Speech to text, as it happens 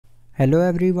Hello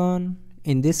everyone,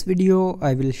 in this video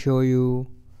I will show you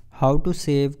how to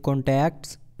save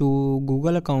contacts to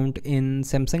Google account in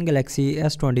Samsung Galaxy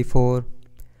S24.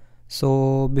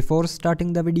 So before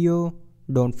starting the video,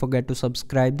 don't forget to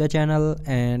subscribe the channel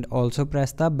and also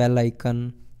press the bell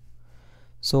icon.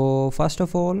 So first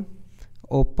of all,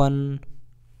 open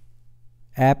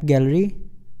app gallery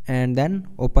and then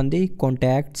open the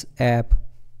contacts app.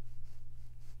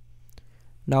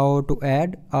 Now to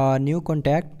add a new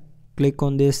contact, click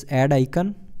on this add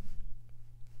icon,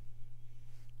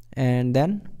 and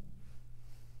then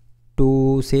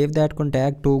to save that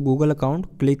contact to Google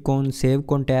account, click on save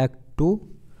contact to,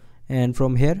 and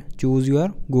from here choose your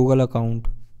Google account.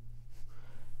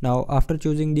 Now after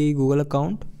choosing the Google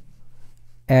account,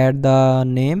 add the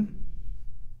name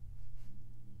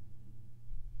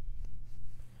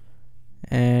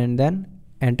and then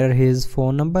enter his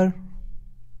phone number.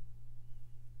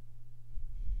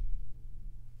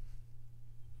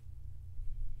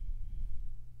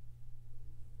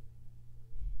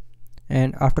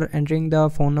 And after entering the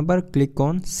phone number, click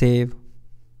on save.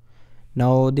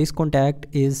 Now this contact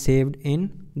is saved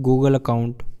in Google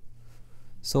account.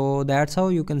 So that's how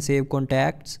you can save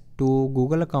contacts to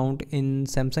Google account in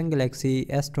Samsung Galaxy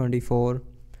S24.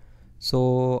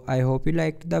 So I hope you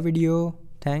liked the video.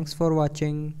 Thanks for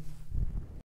watching.